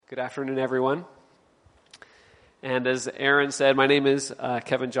Good afternoon, everyone. And as Aaron said, my name is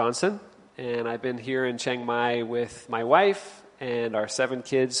Kevin Johnson, and I've been here in Chiang Mai with my wife and our 7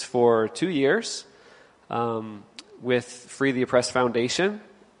 kids for 2 years with Free the Oppressed Foundation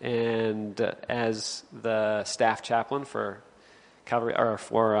and as the staff chaplain for Calvary or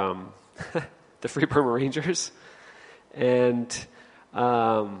for the Free Burma Rangers. And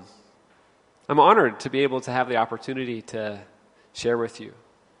I'm honored to be able to have the opportunity to share with you.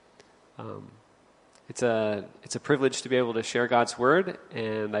 It's a privilege to be able to share God's Word,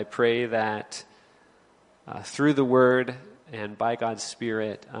 and I pray that through the Word and by God's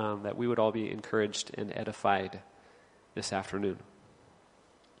Spirit that we would all be encouraged and edified this afternoon.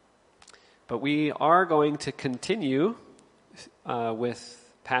 But we are going to continue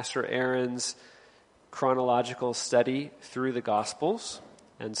with Pastor Aaron's chronological study through the Gospels,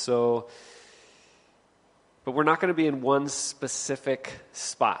 and so, but we're not going to be in one specific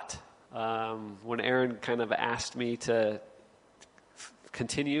spot. When Aaron kind of asked me to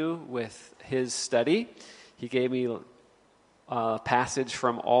continue with his study, he gave me a passage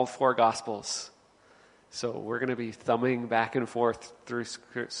from all 4 Gospels. So we're going to be thumbing back and forth through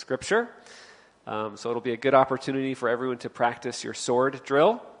Scripture. So it'll be a good opportunity for everyone to practice your sword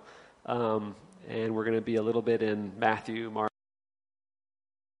drill. And we're going to be a little bit in Matthew, Mark,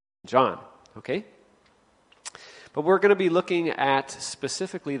 and John. Okay? But we're going to be looking at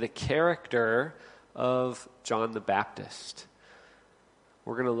specifically the character of John the Baptist.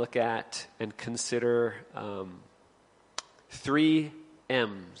 We're going to look at and consider 3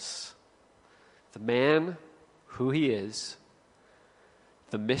 M's. The man, who he is,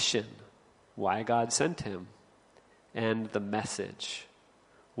 the mission, why God sent him, and the message,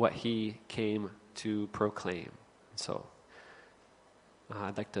 what he came to proclaim. So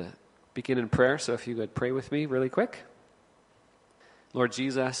I'd like to begin in prayer, so if you could pray with me really quick. Lord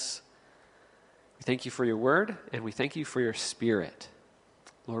Jesus, we thank you for your word, and we thank you for your Spirit.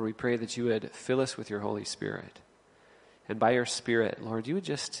 Lord, we pray that you would fill us with your Holy Spirit. And by your Spirit, Lord, you would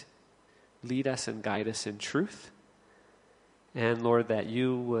just lead us and guide us in truth. And Lord, that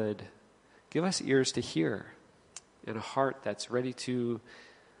you would give us ears to hear and a heart that's ready to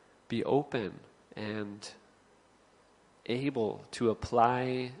be open and able to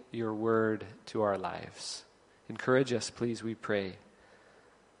apply your word to our lives. Encourage us, please, we pray.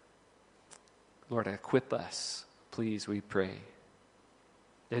 Lord, equip us, please, we pray.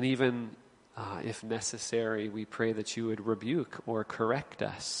 And even if necessary, we pray that you would rebuke or correct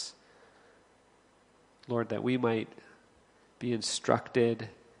us. Lord, that we might be instructed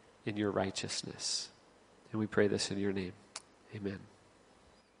in your righteousness. And we pray this in your name. Amen.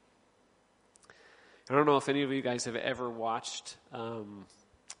 I don't know if any of you guys have ever watched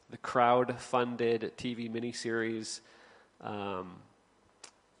the crowd-funded TV miniseries, I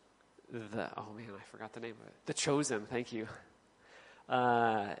forgot the name of it. The Chosen, thank you.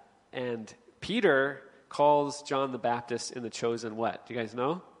 And Peter calls John the Baptist in The Chosen what? Do you guys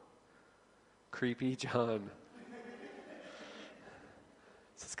know? Creepy John.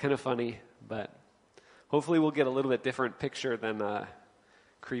 So it's kind of funny, but hopefully we'll get a little bit different picture than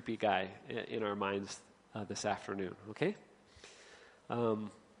creepy guy in our minds this afternoon, okay?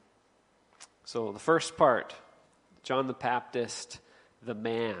 So the first part, John the Baptist, the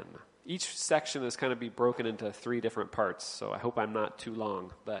man. Each section is kind of be broken into 3 different parts, so I hope I'm not too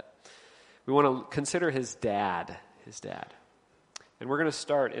long, but we want to consider his dad. And we're going to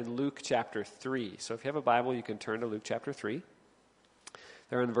start in Luke chapter 3. So if you have a Bible, you can turn to Luke chapter 3.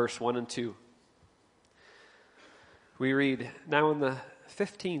 They're in verse 1 and 2. We read, "Now in the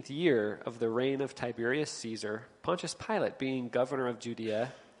 15th year of the reign of Tiberius Caesar, Pontius Pilate being governor of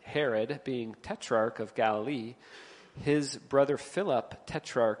Judea, Herod being tetrarch of Galilee, his brother Philip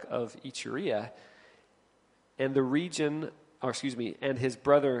tetrarch of Iturea, and his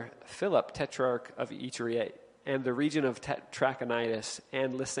brother Philip tetrarch of Iturea, and the region of Trachonitis,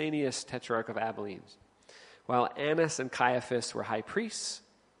 and Lysanias tetrarch of Abilene. While Annas and Caiaphas were high priests,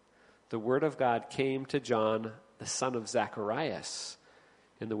 the word of God came to John, the son of Zacharias,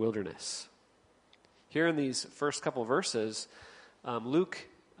 in the wilderness." Here in these first couple verses, Luke,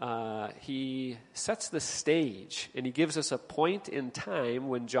 he sets the stage, and he gives us a point in time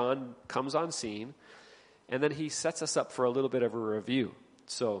when John comes on scene, and then he sets us up for a little bit of a review.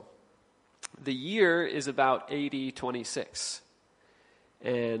 So the year is about AD 26,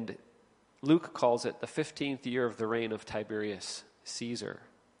 and Luke calls it the 15th year of the reign of Tiberius Caesar.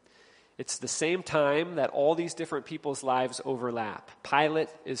 It's the same time that all these different people's lives overlap. Pilate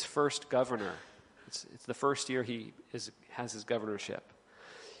is first governor. It's the first year he has his governorship.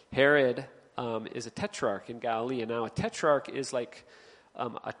 Herod is a tetrarch in Galilee, and now a tetrarch is like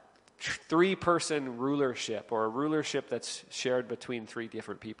a three-person rulership, or a rulership that's shared between three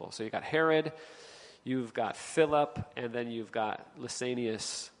different people. So you've got Herod, you've got Philip, and then you've got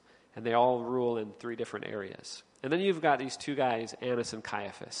Lysanias, and they all rule in three different areas. And then you've got these two guys, Annas and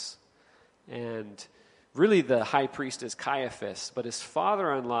Caiaphas. And really the high priest is Caiaphas, but his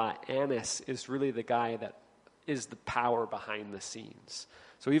father-in-law, Annas, is really the guy that is the power behind the scenes.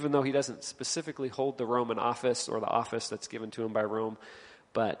 So even though he doesn't specifically hold the Roman office or the office that's given to him by Rome,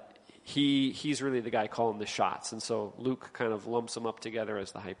 but he's really the guy calling the shots. And so Luke kind of lumps them up together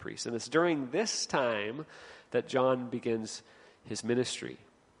as the high priest. And it's during this time that John begins his ministry.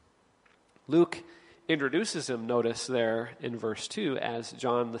 Luke introduces him, notice there in verse 2, as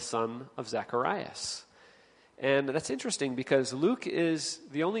John the son of Zacharias. And that's interesting because Luke is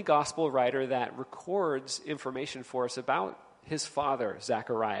the only gospel writer that records information for us about his father,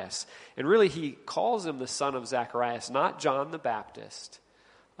 Zacharias. And really he calls him the son of Zacharias, not John the Baptist,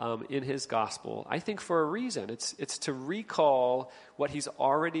 in his gospel. I think for a reason. It's to recall what he's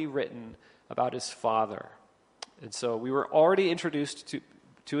already written about his father. And so we were already introduced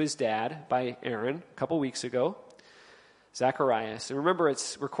to his dad by Aaron a couple weeks ago, Zacharias. And remember,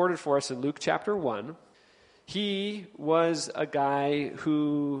 it's recorded for us in Luke chapter 1. He was a guy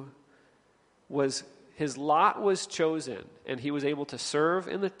who his lot was chosen, and he was able to serve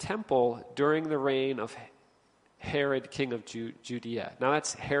in the temple during the reign of Herod, king of Judea. Now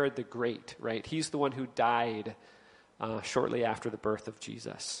that's Herod the Great, right? He's the one who died shortly after the birth of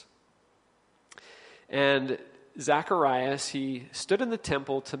Jesus. And Zacharias, he stood in the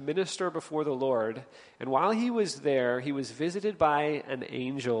temple to minister before the Lord, and while he was there, he was visited by an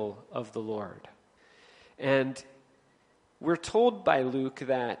angel of the Lord. And we're told by Luke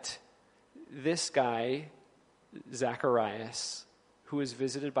that this guy, Zacharias, who was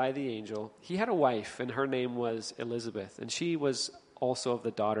visited by the angel, he had a wife, and her name was Elizabeth, and she was also of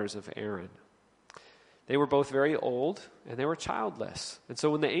the daughters of Aaron. They were both very old, and they were childless. And so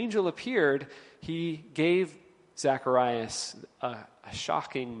when the angel appeared, he gave Zacharias a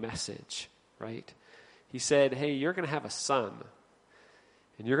shocking message, right? He said, hey, you're going to have a son,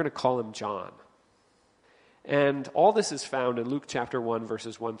 and you're going to call him John. And all this is found in Luke chapter 1,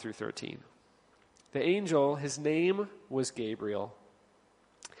 verses 1 through 13. The angel, his name was Gabriel.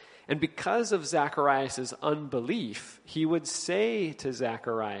 And because of Zacharias' unbelief, he would say to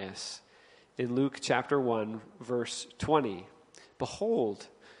Zacharias in Luke chapter 1, verse 20, behold,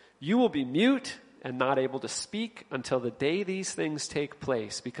 you will be mute and not able to speak until the day these things take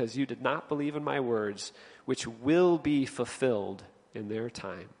place, because you did not believe in my words, which will be fulfilled in their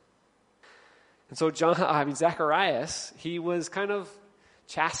time. And so Zacharias, he was kind of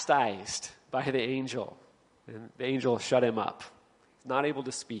chastised by the angel. And the angel shut him up. He's not able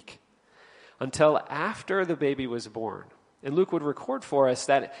to speak until after the baby was born. And Luke would record for us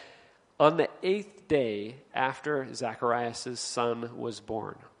that on the 8th day after Zacharias' son was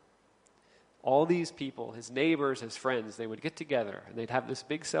born, all these people, his neighbors, his friends, they would get together and they'd have this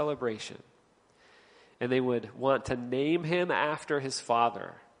big celebration. And they would want to name him after his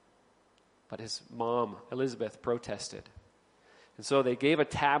father. But his mom, Elizabeth, protested. And so they gave a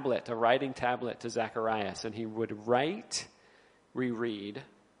writing tablet to Zacharias, and he would reread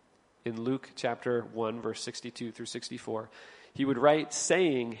in Luke chapter 1, verse 62 through 64. He would write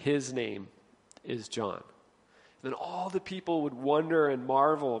saying his name is John. And then all the people would wonder and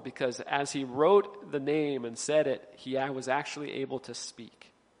marvel, because as he wrote the name and said it, he was actually able to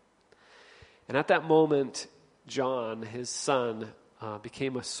speak. And at that moment, John, his son,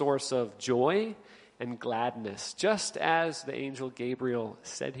 became a source of joy and gladness, just as the angel Gabriel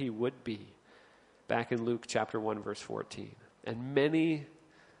said he would be back in Luke chapter 1, verse 14. And many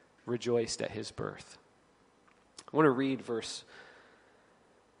rejoiced at his birth. I want to read verse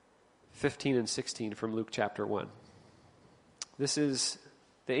 15 and 16 from Luke chapter 1. This is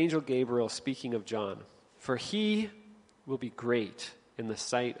the angel Gabriel speaking of John. For he will be great in the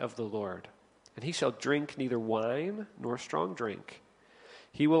sight of the Lord, and he shall drink neither wine nor strong drink.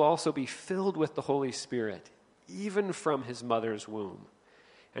 He will also be filled with the Holy Spirit, even from his mother's womb.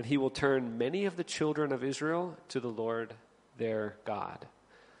 And he will turn many of the children of Israel to the Lord their God.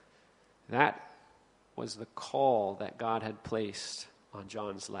 That was the call that God had placed on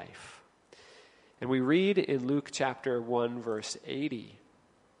John's life. And we read in Luke chapter 1, verse 80.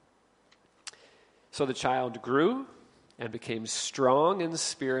 So the child grew and became strong in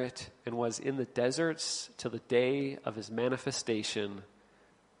spirit and was in the deserts till the day of his manifestation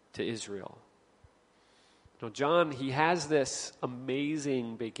to Israel. Now, John, he has this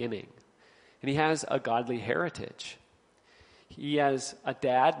amazing beginning, and he has a godly heritage. He has a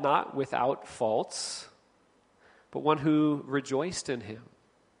dad not without faults, but one who rejoiced in him,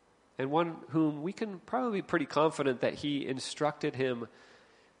 and one whom we can probably be pretty confident that he instructed him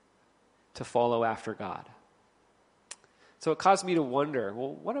to follow after God. So it caused me to wonder,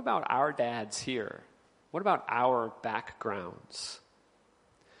 well, what about our dads here? What about our backgrounds?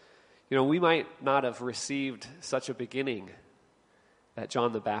 We might not have received such a beginning that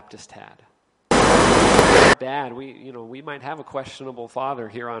John the Baptist had. Our dad, we might have a questionable father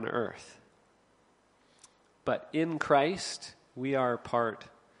here on earth. But in Christ, we are part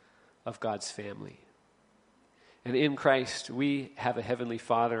of God's family. And in Christ, we have a heavenly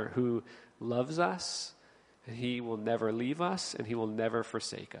Father who loves us, and he will never leave us, and he will never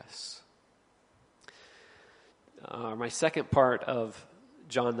forsake us. My second part of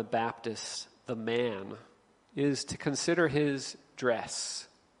John the Baptist, the man, is to consider his dress.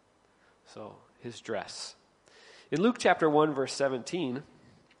 So, his dress. In Luke chapter 1, verse 17,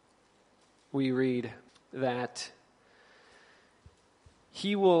 we read that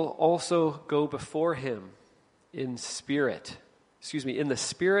he will also go before him in the spirit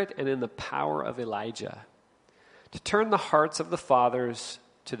and in the power of Elijah, to turn the hearts of the fathers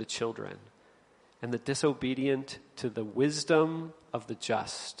to the children, and the disobedient to the wisdom of the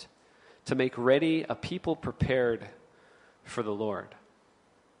just, to make ready a people prepared for the Lord.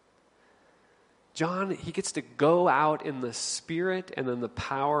 John, he gets to go out in the spirit and in the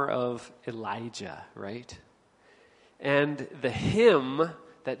power of Elijah, right? And the hymn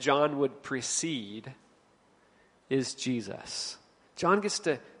that John would precede is Jesus. John gets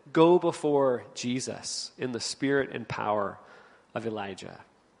to go before Jesus in the spirit and power of Elijah.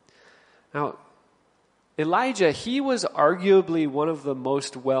 Now, Elijah, he was arguably one of the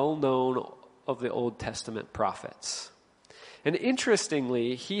most well-known of the Old Testament prophets. And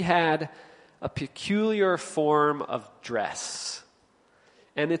interestingly, he had a peculiar form of dress.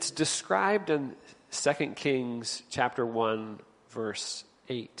 And it's described in 2 Kings chapter 1, verse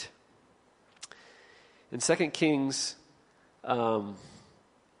 8. In 2 Kings,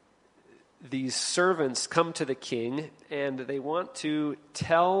 these servants come to the king, and they want to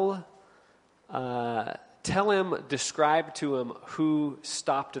tell him, describe to him who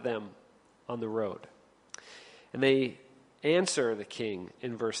stopped them on the road. And they answer the king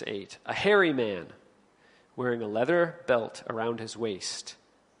in verse 8, a hairy man wearing a leather belt around his waist.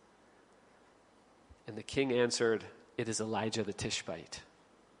 And the king answered, it is Elijah the Tishbite.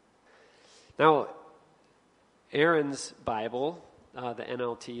 Now, Aaron's Bible, the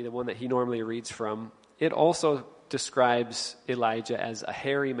NLT, the one that he normally reads from, it also describes Elijah as a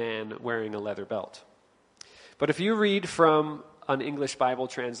hairy man wearing a leather belt. But if you read from an English Bible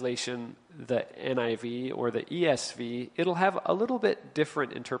translation, the NIV or the ESV, it'll have a little bit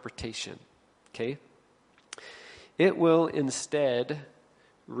different interpretation, okay? It will instead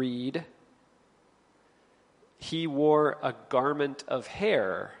read, he wore a garment of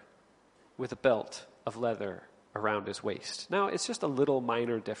hair with a belt of leather around his waist. Now, it's just a little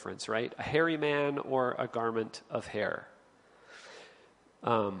minor difference, right? A hairy man or a garment of hair.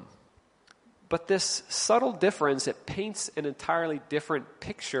 But this subtle difference, it paints an entirely different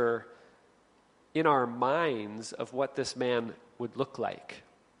picture in our minds of what this man would look like.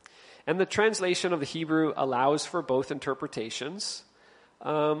 And the translation of the Hebrew allows for both interpretations.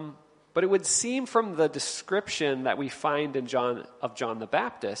 But it would seem from the description that we find in John the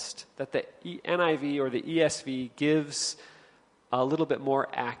Baptist that the NIV or the ESV gives a little bit more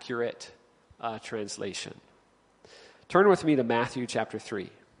accurate translation. Turn with me to Matthew chapter 3.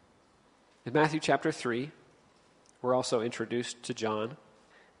 In Matthew chapter 3, we're also introduced to John.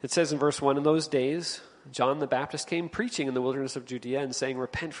 It says in verse 1, in those days, John the Baptist came preaching in the wilderness of Judea and saying,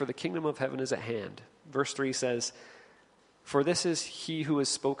 repent, for the kingdom of heaven is at hand. Verse 3 says, for this is he who is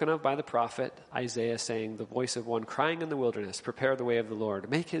spoken of by the prophet Isaiah, saying, the voice of one crying in the wilderness, prepare the way of the Lord,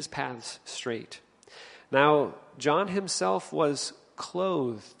 make his paths straight. Now, John himself was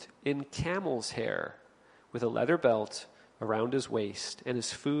clothed in camel's hair with a leather belt around his waist, and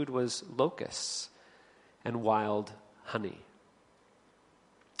his food was locusts and wild honey.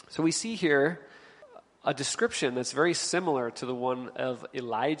 So we see here a description that's very similar to the one of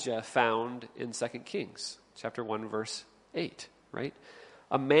Elijah found in 2 Kings, chapter 1, verse 8, right?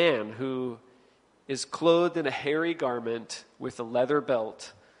 A man who is clothed in a hairy garment with a leather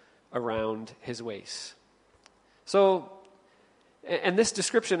belt around his waist. So, and this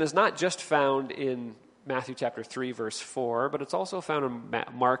description is not just found in Matthew chapter 3, verse 4, but it's also found in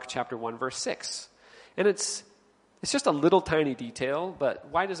Mark chapter 1, verse 6. And it's just a little tiny detail, but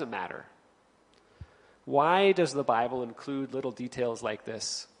why does it matter? Why does the Bible include little details like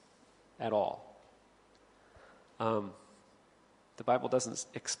this at all? The Bible doesn't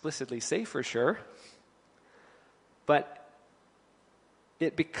explicitly say for sure, But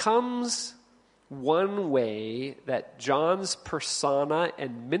it becomes one way that John's persona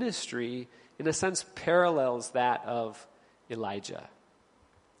and ministry, in a sense, parallels that of Elijah.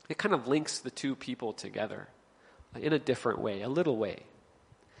 It kind of links the two people together in a different way, a little way.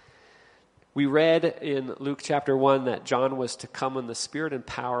 We read in Luke chapter 1 that John was to come in the spirit and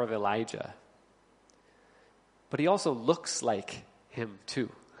power of Elijah. But he also looks like him too.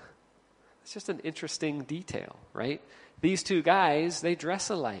 It's just an interesting detail, right? These two guys, they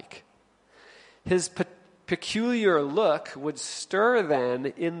dress alike. His peculiar look would stir then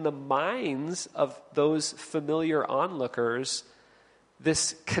in the minds of those familiar onlookers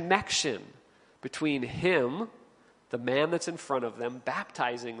this connection between him, the man that's in front of them,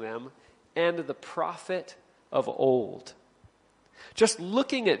 baptizing them, and the prophet of old. Just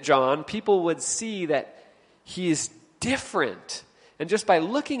looking at John, people would see that he is different. And just by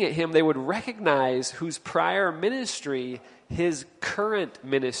looking at him, they would recognize whose prior ministry his current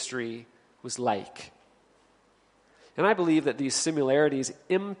ministry was like. And I believe that these similarities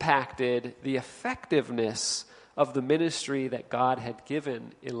impacted the effectiveness of the ministry that God had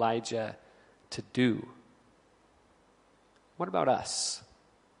given Elijah to do. What about us?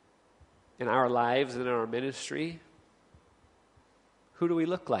 In our lives and in our ministry, who do we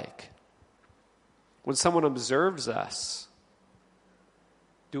look like? When someone observes us,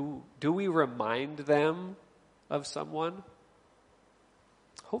 do we remind them of someone?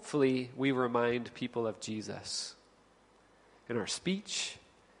 Hopefully, we remind people of Jesus. In our speech,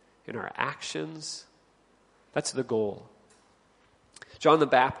 in our actions. That's the goal. John the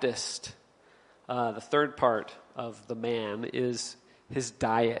Baptist, the third part of the man is his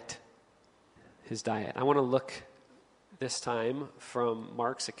diet. His diet. I want to look this time from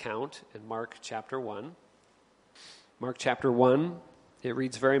Mark's account in Mark chapter 1. Mark chapter 1, it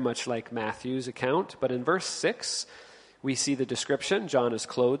reads very much like Matthew's account, but in verse 6, we see the description. John is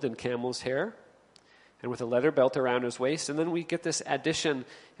clothed in camel's hair and with a leather belt around his waist. And then we get this addition,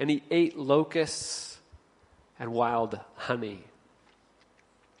 and he ate locusts and wild honey.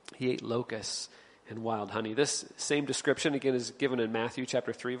 He ate locusts and wild honey. This same description, again, is given in Matthew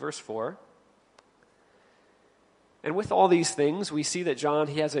chapter 3, verse 4. And with all these things, we see that John,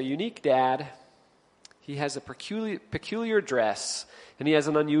 he has a unique dad, he has a peculiar dress, and he has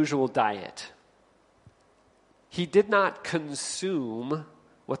an unusual diet. He did not consume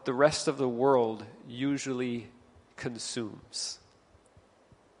what the rest of the world usually consumes.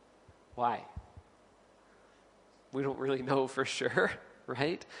 Why? We don't really know for sure,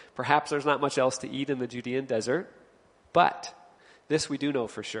 right? Perhaps there's not much else to eat in the Judean desert, but this we do know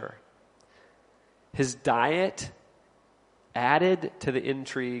for sure. His diet added to the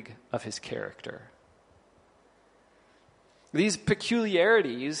intrigue of his character. These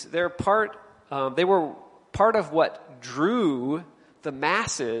peculiarities, they were part of what drew the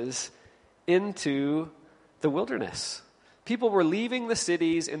masses into the wilderness. People were leaving the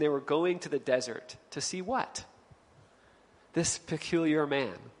cities and they were going to the desert to see what? This peculiar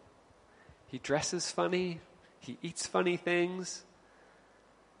man. He dresses funny, he eats funny things,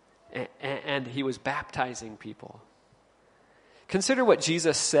 and he was baptizing people. Consider what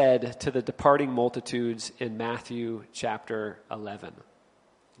Jesus said to the departing multitudes in Matthew chapter 11.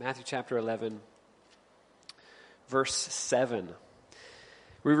 Matthew chapter 11, verse 7.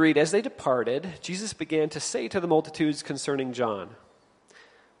 We read, "As they departed, Jesus began to say to the multitudes concerning John,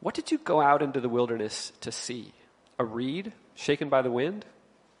 'What did you go out into the wilderness to see? A reed shaken by the wind?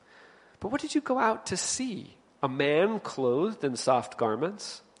 But what did you go out to see? A man clothed in soft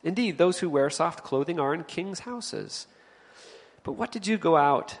garments? Indeed, those who wear soft clothing are in kings' houses. But what did you go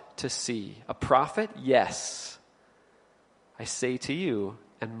out to see? A prophet? Yes, I say to you,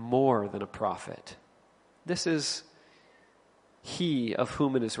 and more than a prophet. This is he of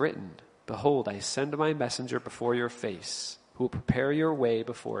whom it is written, Behold, I send my messenger before your face, who will prepare your way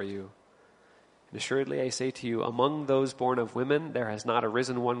before you. And assuredly I say to you, among those born of women, there has not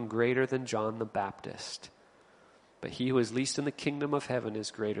arisen one greater than John the Baptist. But he who is least in the kingdom of heaven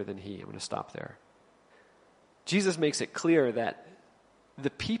is greater than he.'" I'm going to stop there. Jesus makes it clear that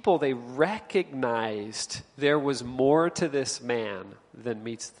the people, they recognized there was more to this man than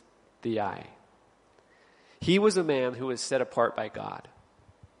meets the eye. He was a man who was set apart by God.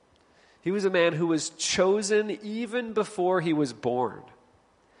 He was a man who was chosen even before he was born.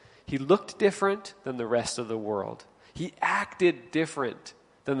 He looked different than the rest of the world. He acted different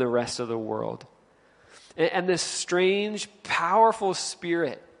than the rest of the world. And this strange, powerful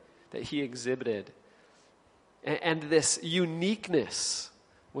spirit that he exhibited, and this uniqueness,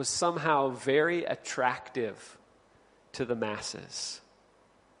 was somehow very attractive to the masses.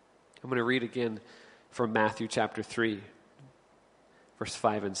 I'm going to read again from Matthew chapter 3, verse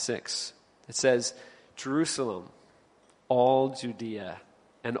 5 and 6. It says, Jerusalem, all Judea,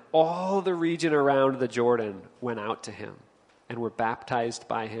 and all the region around the Jordan went out to him and were baptized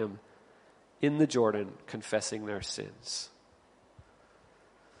by him in the Jordan, confessing their sins.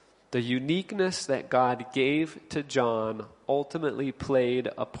 The uniqueness that God gave to John ultimately played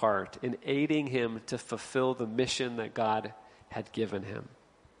a part in aiding him to fulfill the mission that God had given him.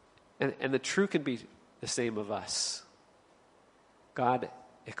 And the true can be the same of us. God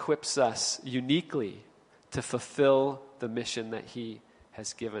equips us uniquely to fulfill the mission that he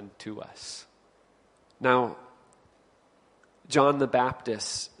has given to us. Now, John the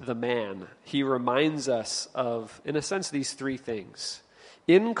Baptist, the man, he reminds us of, in a sense, these three things.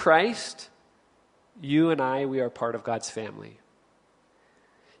 In Christ, you and I, we are part of God's family.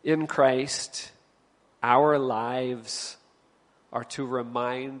 In Christ, our lives are to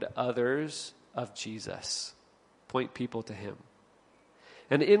remind others of Jesus, point people to him.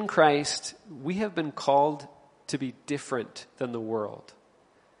 And in Christ, we have been called to be different than the world.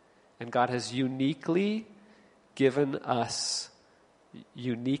 And God has uniquely given us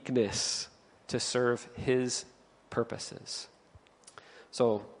uniqueness to serve his purposes.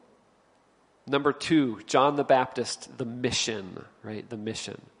 So, number 2, John the Baptist, the mission, right? The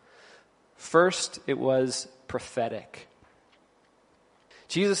mission. First, it was prophetic.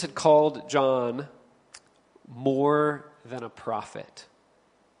 Jesus had called John more than a prophet,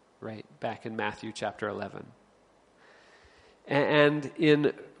 right? Back in Matthew chapter 11. And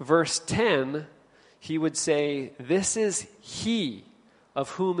in verse 10, he would say, this is he of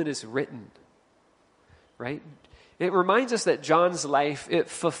whom it is written, right? It reminds us that John's life, it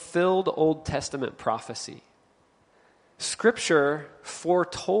fulfilled Old Testament prophecy. Scripture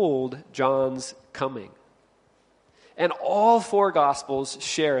foretold John's coming. And all 4 Gospels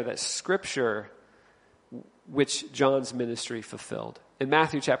share that Scripture, which John's ministry fulfilled. In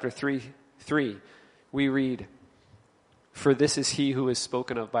Matthew chapter 3, we read, for this is he who is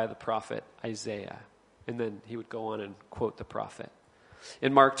spoken of by the prophet Isaiah. And then he would go on and quote the prophet.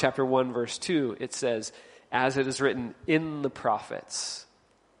 In Mark chapter 1, verse 2, it says, as it is written in the prophets.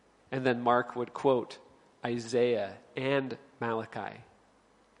 And then Mark would quote Isaiah and Malachi.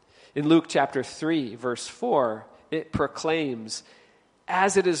 In Luke chapter 3, verse 4, it proclaims,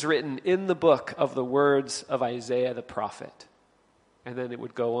 as it is written in the book of the words of Isaiah the prophet. And then it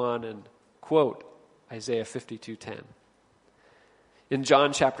would go on and quote Isaiah 52:10. In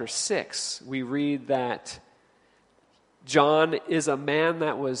John chapter 6, we read that John is a man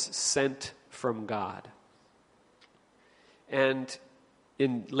that was sent from God. And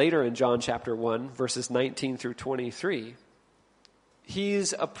later in John chapter 1, verses 19 through 23,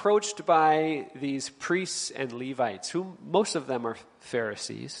 he's approached by these priests and Levites, who most of them are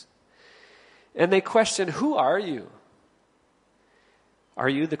Pharisees. And they question, who are you? Are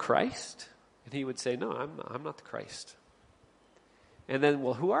you the Christ? And he would say, no, I'm not the Christ. And then,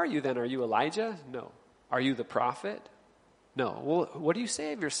 well, who are you then? Are you Elijah? No. Are you the prophet? No. Well, what do you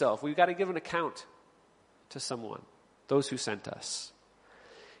say of yourself? We've got to give an account to someone, those who sent us.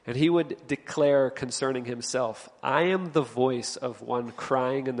 And he would declare concerning himself, I am the voice of one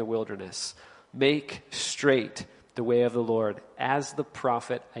crying in the wilderness, make straight the way of the Lord, as the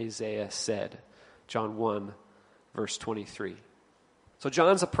prophet Isaiah said. John 1, verse 23. So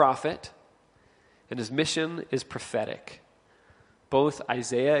John's a prophet, and his mission is prophetic. Both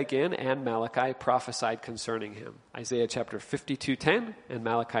Isaiah again and Malachi prophesied concerning him. Isaiah chapter 52:10 and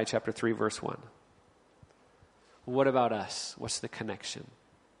Malachi chapter 3, verse 1. What about us? What's the connection?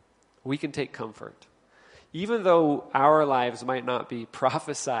 We can take comfort. Even though our lives might not be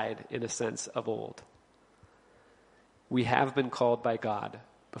prophesied in a sense of old, we have been called by God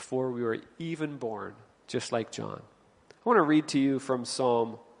before we were even born, just like John. I want to read to you from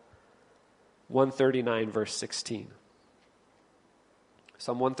Psalm 139, verse 16.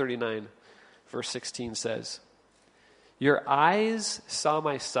 Psalm 139, verse 16 says, your eyes saw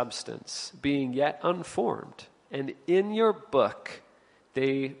my substance, being yet unformed, and in your book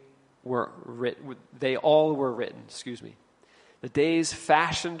they all were written. The days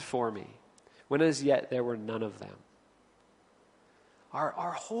fashioned for me, when as yet there were none of them.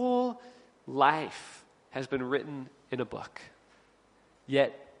 Our whole life has been written in a book.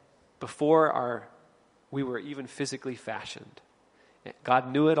 Yet before we were even physically fashioned,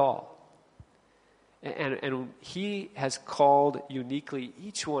 God knew it all. And he has called uniquely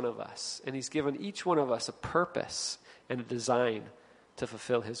each one of us, and he's given each one of us a purpose and a design to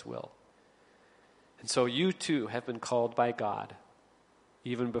fulfill his will. And so you too have been called by God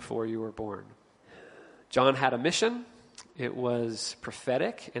even before you were born. John had a mission. It was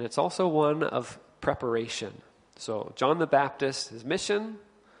prophetic, and it's also one of preparation. So John the Baptist, his mission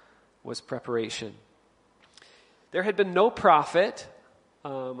was preparation. There had been no prophet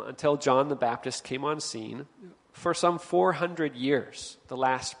until John the Baptist came on scene. For some 400 years, the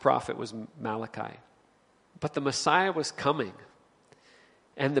last prophet was Malachi. But the Messiah was coming,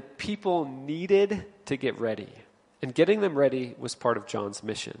 and the people needed to get ready. And getting them ready was part of John's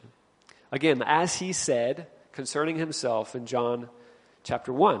mission. Again, as he said concerning himself in John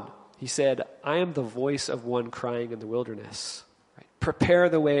chapter 1, he said, I am the voice of one crying in the wilderness. Right? Prepare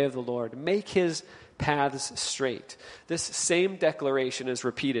the way of the Lord. Make his paths straight. This same declaration is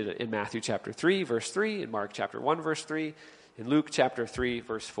repeated in Matthew chapter 3, verse 3, in Mark chapter 1, verse 3, in Luke chapter 3,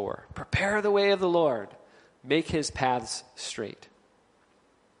 verse 4. Prepare the way of the Lord. Make his paths straight.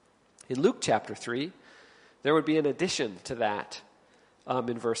 In Luke chapter 3, there would be an addition to that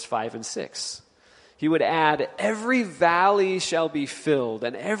in verse 5 and 6. He would add, every valley shall be filled,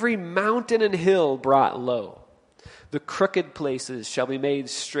 and every mountain and hill brought low. The crooked places shall be made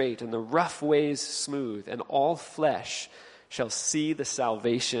straight, and the rough ways smooth, and all flesh shall see the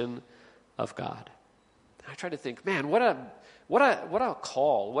salvation of God. I try to think, man, what a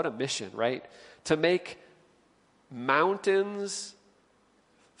call, what a mission, right? To make mountains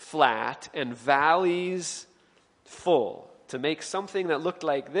flat and valleys full. To make something that looked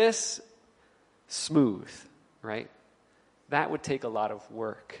like this smooth, right? That would take a lot of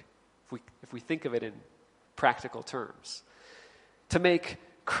work if we think of it in practical terms. To make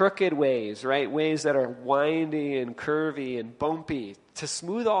crooked ways, right? Ways that are windy and curvy and bumpy, to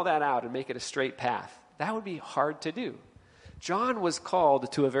smooth all that out and make it a straight path. That would be hard to do. John was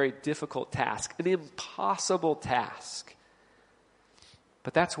called to a very difficult task, an impossible task.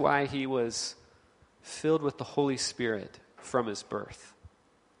 But that's why he was filled with the Holy Spirit from his birth,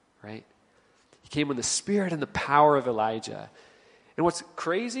 right? He came with the spirit and the power of Elijah. And what's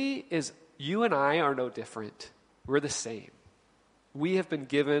crazy is you and I are no different. We're the same. We have been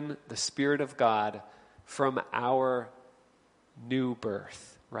given the Spirit of God from our new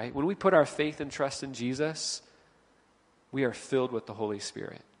birth, right? When we put our faith and trust in Jesus, we are filled with the Holy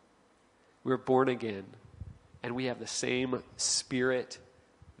Spirit. We're born again, and we have the same Spirit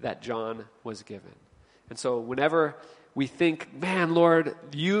that John was given. And so whenever we think, man, Lord,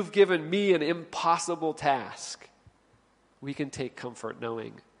 you've given me an impossible task, we can take comfort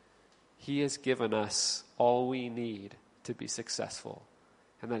knowing he has given us all we need to be successful,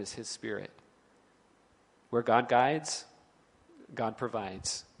 and that is his Spirit. Where God guides, God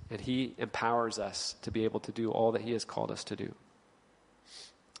provides, and he empowers us to be able to do all that he has called us to do.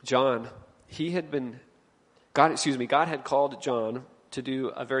 God had called John to do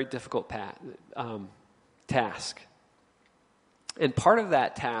a very difficult task. And part of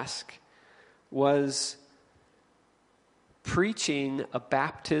that task was preaching a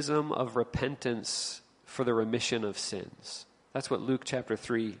baptism of repentance for the remission of sins. That's what Luke chapter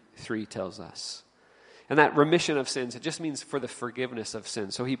 3 tells us. And that remission of sins, it just means for the forgiveness of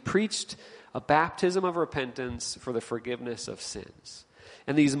sins. So he preached a baptism of repentance for the forgiveness of sins.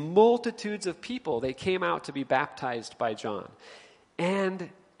 And these multitudes of people, they came out to be baptized by John. And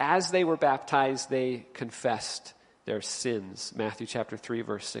as they were baptized, they confessed their sins. Matthew chapter 3,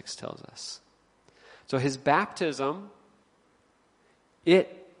 verse 6 tells us. So his baptism,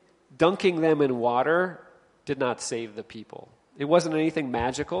 dunking them in water, did not save the people. It wasn't anything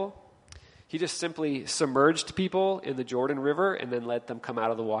magical. He just simply submerged people in the Jordan River and then let them come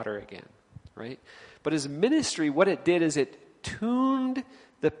out of the water again, right? But his ministry, what it did is it tuned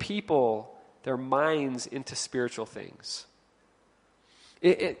the people, their minds, into spiritual things.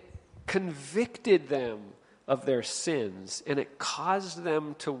 It convicted them of their sins, and it caused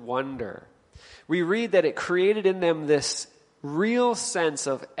them to wonder. We read that it created in them this real sense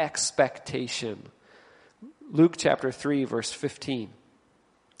of expectation. Luke chapter 3, verse 15.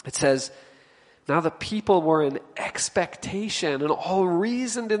 It says, now the people were in expectation and all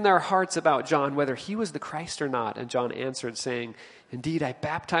reasoned in their hearts about John, whether he was the Christ or not. And John answered, saying, indeed, I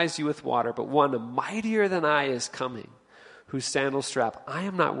baptize you with water, but one mightier than I is coming, whose sandal strap I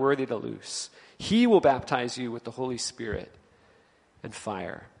am not worthy to loose. He will baptize you with the Holy Spirit and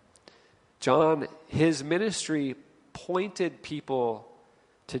fire. John, his ministry pointed people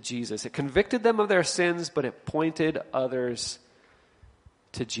to Jesus. It convicted them of their sins, but it pointed others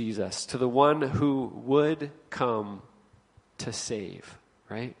to Jesus, to the one who would come to save,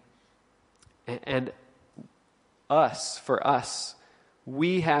 right? And for us,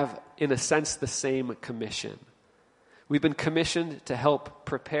 we have, in a sense, the same commission. We've been commissioned to help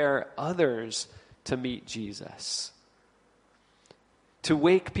prepare others to meet Jesus, to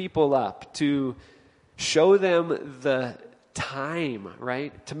wake people up, to show them the time,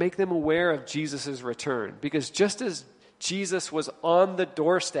 right? To make them aware of Jesus' return. Because just as Jesus was on the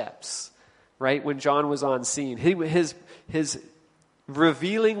doorsteps, right, when John was on scene, his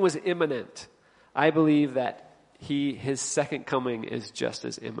revealing was imminent. I believe that his second coming is just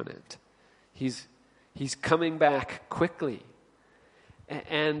as imminent. He's coming back quickly.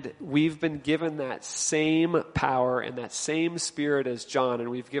 And we've been given that same power and that same spirit as John, and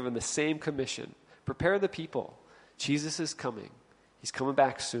we've given the same commission. Prepare the people. Jesus is coming. He's coming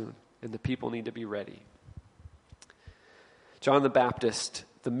back soon, and the people need to be ready. John the Baptist,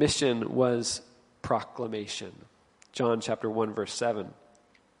 the mission was proclamation. John chapter 1, verse 7.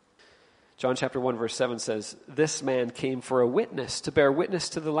 John chapter 1, verse 7 says, "This man came for a witness, to bear witness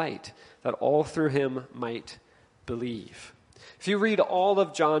to the light, that all through him might believe." If you read all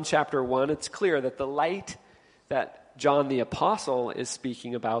of John chapter 1, it's clear that the light that John the Apostle is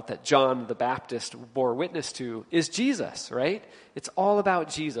speaking about, that John the Baptist bore witness to, is Jesus, right? It's all about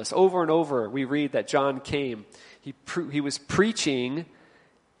Jesus. Over and over we read that John came. He was preaching,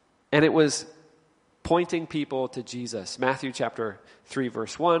 and it was pointing people to Jesus. Matthew chapter 3,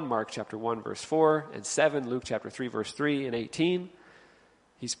 verse 1, Mark chapter 1, verse 4 and 7, Luke chapter 3, verse 3 and 18.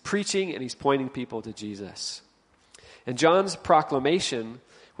 He's preaching and he's pointing people to Jesus. And John's proclamation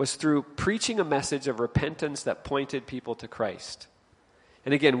was through preaching a message of repentance that pointed people to Christ.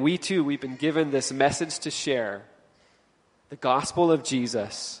 And again, we've been given this message to share, the gospel of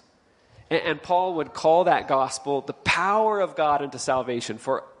Jesus. And Paul would call that gospel the power of God unto salvation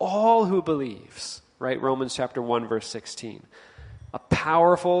for all who believes, right? Romans chapter 1, verse 16. A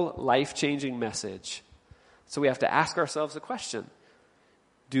powerful, life-changing message. So we have to ask ourselves the question,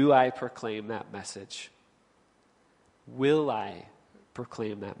 do I proclaim that message? Will I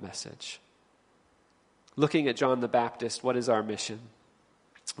proclaim that message? Looking at John the Baptist, what is our mission?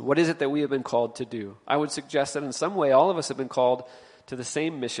 What is it that we have been called to do? I would suggest that in some way all of us have been called to the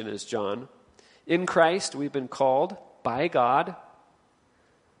same mission as John. In Christ, we've been called by God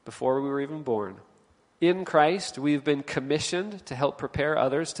before we were even born. In Christ, we've been commissioned to help prepare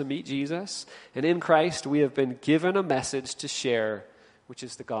others to meet Jesus. And in Christ, we have been given a message to share, which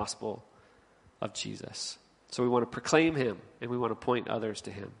is the gospel of Jesus. So we want to proclaim him, and we want to point others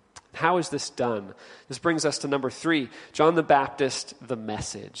to him. How is this done? This brings us to number 3, John the Baptist, the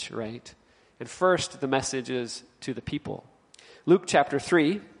message, right? And first, the message is to the people. Luke chapter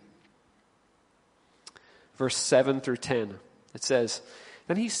 3, verse 7 through 10, it says,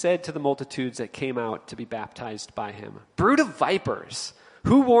 "Then he said to the multitudes that came out to be baptized by him, 'Brood of vipers,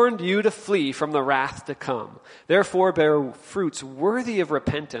 who warned you to flee from the wrath to come? Therefore bear fruits worthy of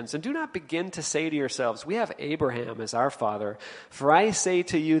repentance, and do not begin to say to yourselves, we have Abraham as our father. For I say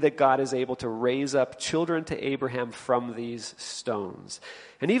to you that God is able to raise up children to Abraham from these stones.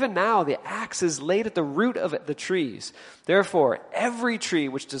 And even now the axe is laid at the root of the trees. Therefore every tree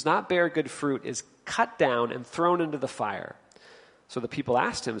which does not bear good fruit is cut down and thrown into the fire.' So the people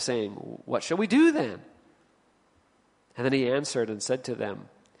asked him, saying, 'What shall we do then?' And then he answered and said to them,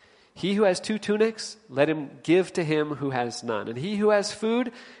 'He who has 2 tunics, let him give to him who has none. And he who has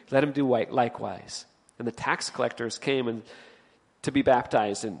food, let him do likewise.' And the tax collectors came to be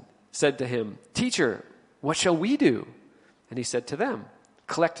baptized and said to him, 'Teacher, what shall we do?' And he said to them,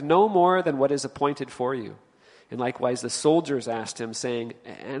 'Collect no more than what is appointed for you.' And likewise the soldiers asked him, saying,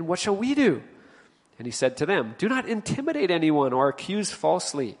 'And what shall we do?' And he said to them, 'Do not intimidate anyone or accuse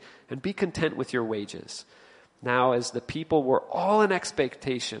falsely, and be content with your wages.' Now, as the people were all in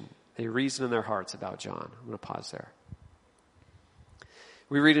expectation, they reasoned in their hearts about John." I'm going to pause there.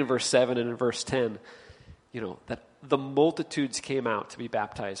 We read in verse 7 and in verse 10, that the multitudes came out to be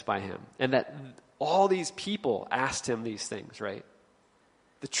baptized by him, and that all these people asked him these things, right?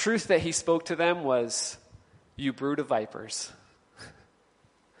 The truth that he spoke to them was, "You brood of vipers,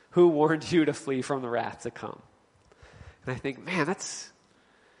 who warned you to flee from the wrath to come?" And I think, man, that's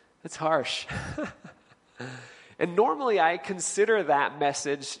harsh. And normally I consider that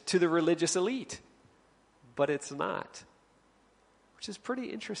message to the religious elite, but it's not, which is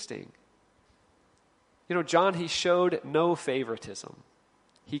pretty interesting. John, he showed no favoritism.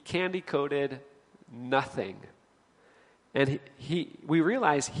 He candy-coated nothing. And we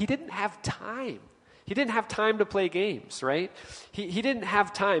realize he didn't have time. He didn't have time to play games, right? He didn't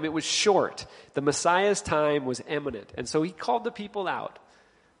have time. It was short. The Messiah's time was imminent. And so he called the people out.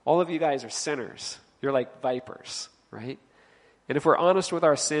 All of you guys are sinners. You're like vipers, right? And if we're honest with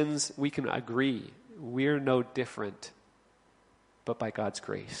our sins, we can agree we're no different, but by God's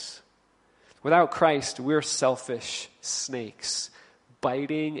grace. Without Christ, we're selfish snakes,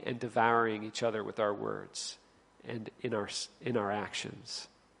 biting and devouring each other with our words and in our actions.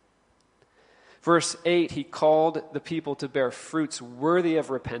 Verse 8, he called the people to bear fruits worthy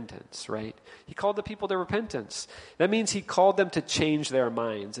of repentance, right? He called the people to repentance. That means he called them to change their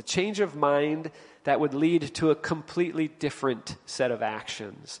minds, a change of mind that would lead to a completely different set of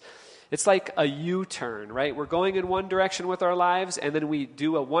actions. It's like a U-turn, right? We're going in one direction with our lives, and then we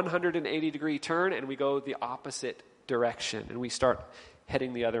do a 180-degree turn, and we go the opposite direction, and we start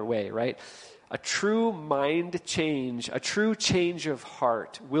heading the other way, right? A true mind change, a true change of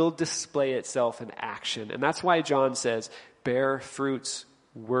heart will display itself in action. And that's why John says, bear fruits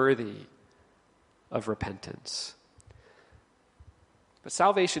worthy of repentance. But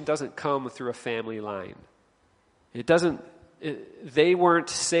salvation doesn't come through a family line. They weren't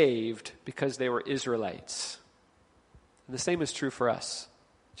saved because they were Israelites. And the same is true for us.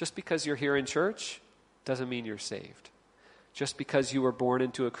 Just because you're here in church doesn't mean you're saved. Just because you were born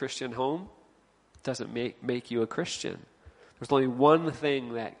into a Christian home doesn't make you a Christian. There's only one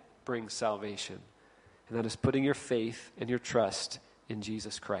thing that brings salvation, and that is putting your faith and your trust in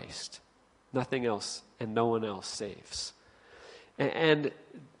Jesus Christ. Nothing else and no one else saves. And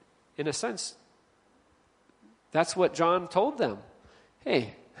in a sense, that's what John told them.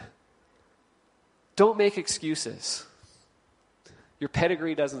 Hey, don't make excuses. Your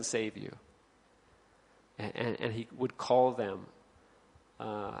pedigree doesn't save you. And he would call them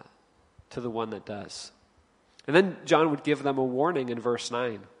to the one that does. And then John would give them a warning in verse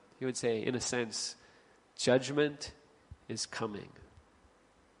 9. He would say, in a sense, judgment is coming.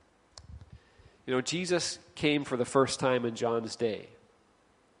 You know, Jesus came for the first time in John's day.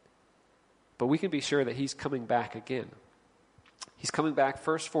 But we can be sure that he's coming back again. He's coming back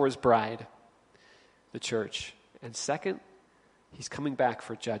first for his bride, the church. And second, he's coming back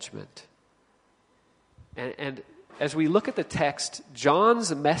for judgment. And as we look at the text,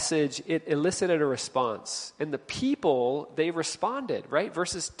 John's message, it elicited a response. And the people, they responded, right?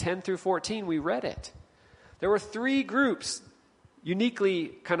 Verses 10 through 14, we read it. There were three groups uniquely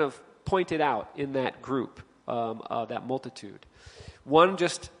kind of pointed out in that group, that multitude. One,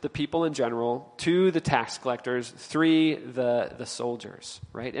 just the people in general. Two, the tax collectors. Three, the soldiers,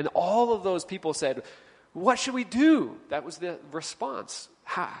 right? And all of those people said, what should we do? That was the response.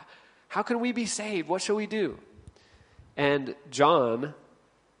 How can we be saved? What shall we do? And John,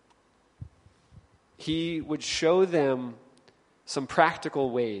 he would show them some practical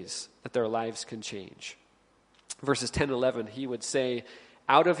ways that their lives can change. Verses 10 and 11, he would say,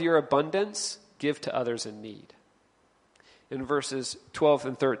 out of your abundance, give to others in need. In verses 12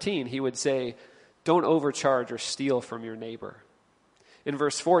 and 13, he would say, don't overcharge or steal from your neighbor. In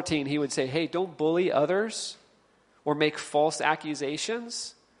verse 14, he would say, hey, don't bully others or make false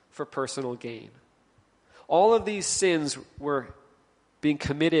accusations for personal gain. All of these sins were being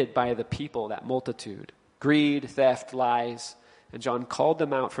committed by the people, that multitude. Greed, theft, lies. And John called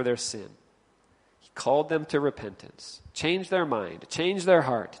them out for their sin. He called them to repentance. Change their mind, change their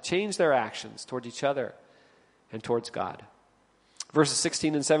heart, change their actions towards each other and towards God. Verses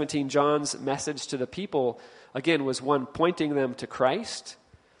 16 and 17, John's message to the people, again, was one pointing them to Christ,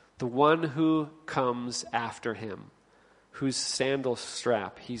 the one who comes after him, whose sandal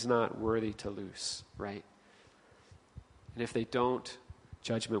strap he's not worthy to loose, right? And if they don't,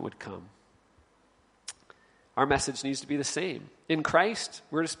 judgment would come. Our message needs to be the same. In Christ,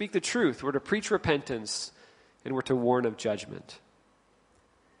 we're to speak the truth, we're to preach repentance, and we're to warn of judgment.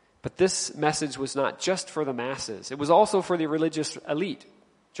 But this message was not just for the masses. It was also for the religious elite.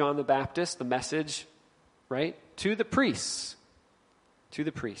 John the Baptist, the message, right, to the priests. To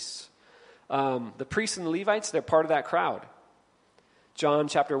the priests. The priests and the Levites, they're part of that crowd. John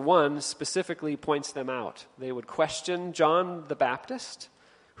chapter 1 specifically points them out. They would question John the Baptist,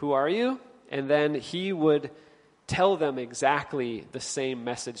 who are you? And then he would tell them exactly the same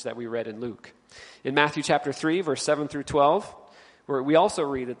message that we read in Luke. In Matthew chapter 3, verse 7 through 12, where we also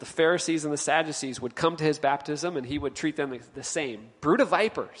read that the Pharisees and the Sadducees would come to his baptism and he would treat them the same. Brood of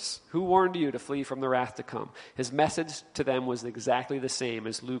vipers, who warned you to flee from the wrath to come? His message to them was exactly the same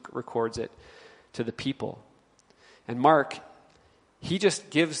as Luke records it to the people. And Mark, he just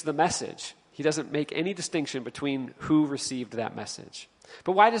gives the message. He doesn't make any distinction between who received that message.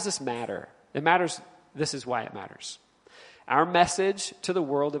 But why does this matter? It matters. This is why it matters. Our message to the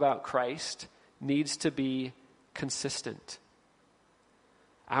world about Christ needs to be consistent.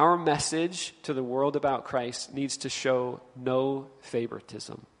 Our message to the world about Christ needs to show no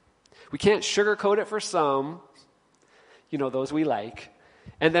favoritism. We can't sugarcoat it for some, those we like,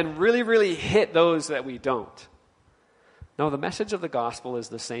 and then really, really hit those that we don't. No, the message of the gospel is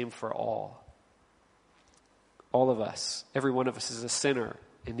the same for all. All of us. Every one of us is a sinner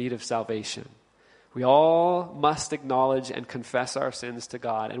in need of salvation. We all must acknowledge and confess our sins to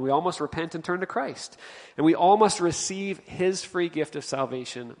God, and we all must repent and turn to Christ. And we all must receive his free gift of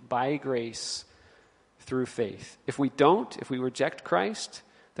salvation by grace through faith. If we don't, if we reject Christ,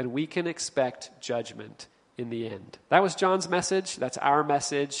 then we can expect judgment in the end. That was John's message. That's our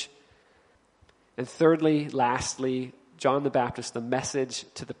message. And thirdly, lastly, John the Baptist, the message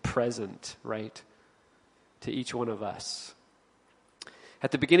to the present, right? To each one of us. At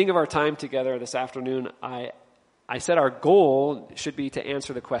the beginning of our time together this afternoon, I said our goal should be to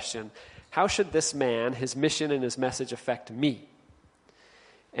answer the question, how should this man, his mission and his message affect me?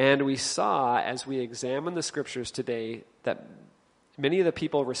 And we saw, as we examined the scriptures today, that many of the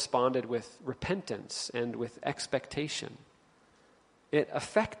people responded with repentance and with expectation. It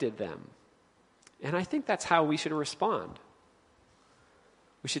affected them. And I think that's how we should respond.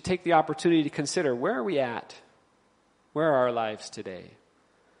 We should take the opportunity to consider, where are we at? Where are our lives today?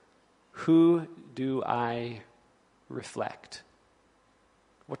 Who do I reflect?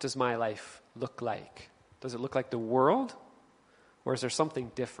 What does my life look like? Does it look like the world? Or is there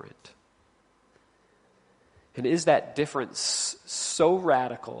something different? And is that difference so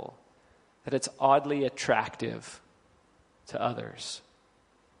radical that it's oddly attractive to others?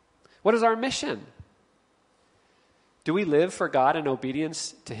 What is our mission? Do we live for God in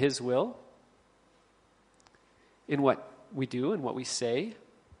obedience to his will? In what we do and what we say?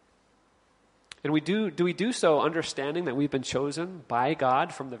 And do we do so understanding that we've been chosen by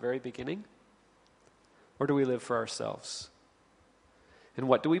God from the very beginning? Or do we live for ourselves? And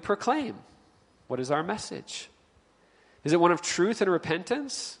what do we proclaim? What is our message? Is it one of truth and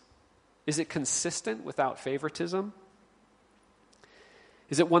repentance? Is it consistent without favoritism?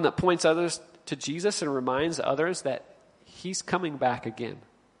 Is it one that points others to Jesus and reminds others that he's coming back again?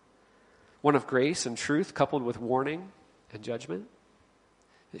 One of grace and truth coupled with warning and judgment?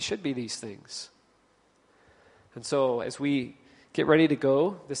 It should be these things. And so as we get ready to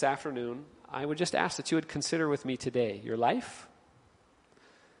go this afternoon, I would just ask that you would consider with me today your life,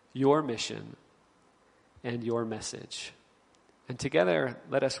 your mission, and your message. And together,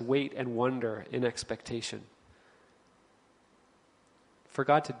 let us wait and wonder in expectation for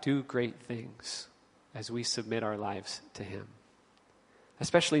God to do great things as we submit our lives to him.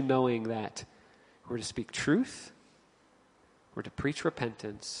 Especially knowing that we're to speak truth, we're to preach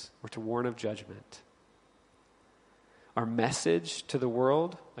repentance, we're to warn of judgment. Our message to the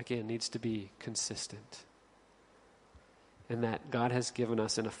world, again, needs to be consistent. And that God has given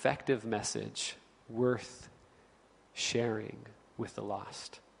us an effective message worth sharing with the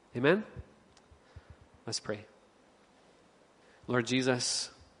lost. Amen? Let's pray. Lord Jesus,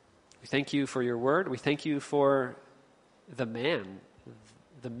 we thank you for your word. We thank you for the man,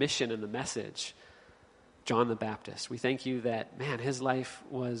 the mission and the message, John the Baptist. We thank you that, man, his life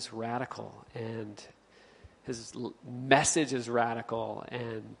was radical and his message is radical,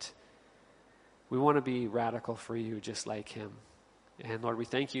 and we want to be radical for you just like him. And Lord, we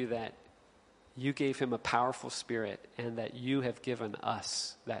thank you that you gave him a powerful spirit and that you have given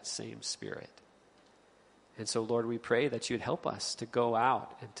us that same spirit. And so, Lord, we pray that you'd help us to go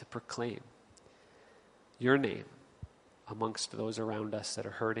out and to proclaim your name amongst those around us that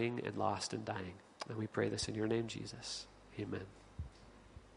are hurting and lost and dying. And we pray this in your name, Jesus. Amen.